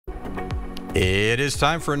It is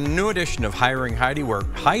time for a new edition of Hiring Heidi, where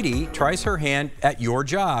Heidi tries her hand at your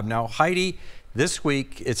job. Now, Heidi, this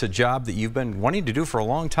week, it's a job that you've been wanting to do for a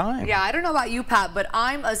long time. Yeah, I don't know about you, Pat, but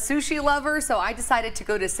I'm a sushi lover, so I decided to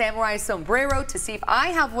go to Samurai Sombrero to see if I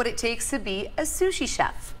have what it takes to be a sushi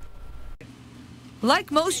chef.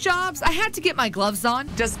 Like most jobs, I had to get my gloves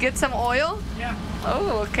on. Just get some oil? Yeah.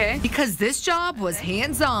 Oh, okay. Because this job was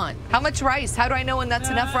hands-on. How much rice? How do I know when that's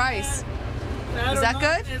enough rice? Is that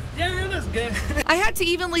good? Yeah, that's good. I had to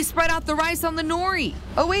evenly spread out the rice on the nori.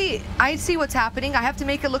 Oh, wait. I see what's happening. I have to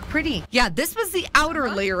make it look pretty. Yeah, this was the outer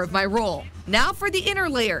layer of my roll. Now for the inner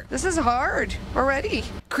layer. This is hard already.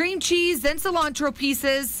 Cream cheese, then cilantro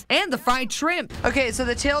pieces, and the fried shrimp. Okay, so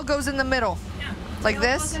the tail goes in the middle. Yeah. Like Tail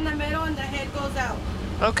this? goes in the middle and the head goes out.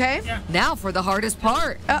 Okay. Yeah. Now for the hardest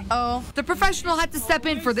part. Uh-oh. The professional had to step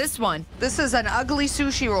in for this one. This is an ugly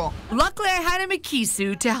sushi roll. Luckily, I had a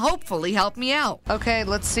Mikisu to hopefully help me out. Okay,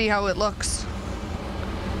 let's see how it looks.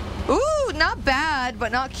 Ooh, not bad,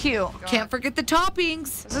 but not cute. Can't forget the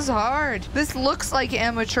toppings. This is hard. This looks like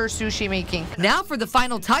amateur sushi making. Now for the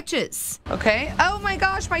final touches. Okay. Oh my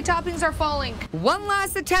gosh, my toppings are falling. One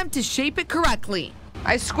last attempt to shape it correctly.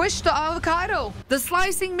 I squished the avocado. The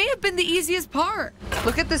slicing may have been the easiest part.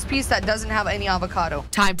 Look at this piece that doesn't have any avocado.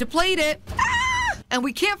 Time to plate it. And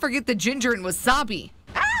we can't forget the ginger and wasabi.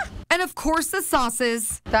 And of course the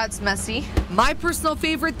sauces. That's messy. My personal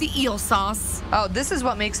favorite, the eel sauce. Oh, this is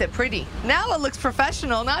what makes it pretty. Now it looks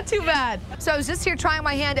professional, not too bad. So I was just here trying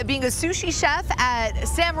my hand at being a sushi chef at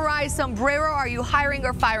Samurai Sombrero. Are you hiring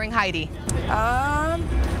or firing, Heidi?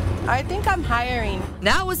 I think I'm hiring.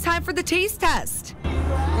 Now it's time for the taste test.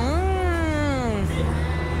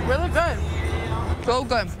 Really good. So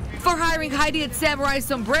good. For Hiring Heidi at Samurai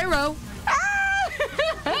Sombrero,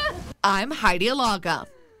 I'm Heidi Alagha.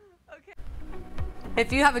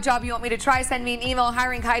 If you have a job you want me to try, send me an email.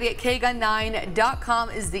 hiringheidi@kgun9.com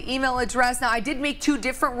is the email address. Now, I did make two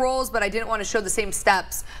different rolls, but I didn't want to show the same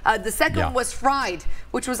steps. The second one was fried,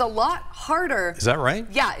 which was a lot harder. Is that right?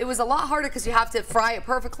 Yeah, it was a lot harder because you have to fry it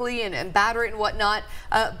perfectly and batter it and whatnot.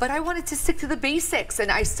 But I wanted to stick to the basics, and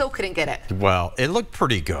I still couldn't get it. Well, it looked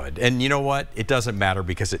pretty good. And you know what? It doesn't matter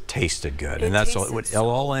because it tasted good. And that's all. It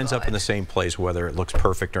all ends up in the same place, whether it looks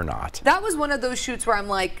perfect or not. That was one of those shoots where I'm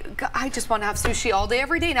like, I just want to have sushi all day,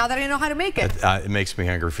 every day, now that I know how to make it. It makes me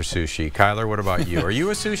hungry for sushi. Kyler, what about you? Are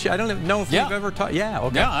you a sushi? I don't know if you've ever taught. Yeah,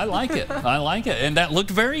 okay. Yeah, I like it. I like it. And that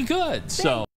looked very good. So.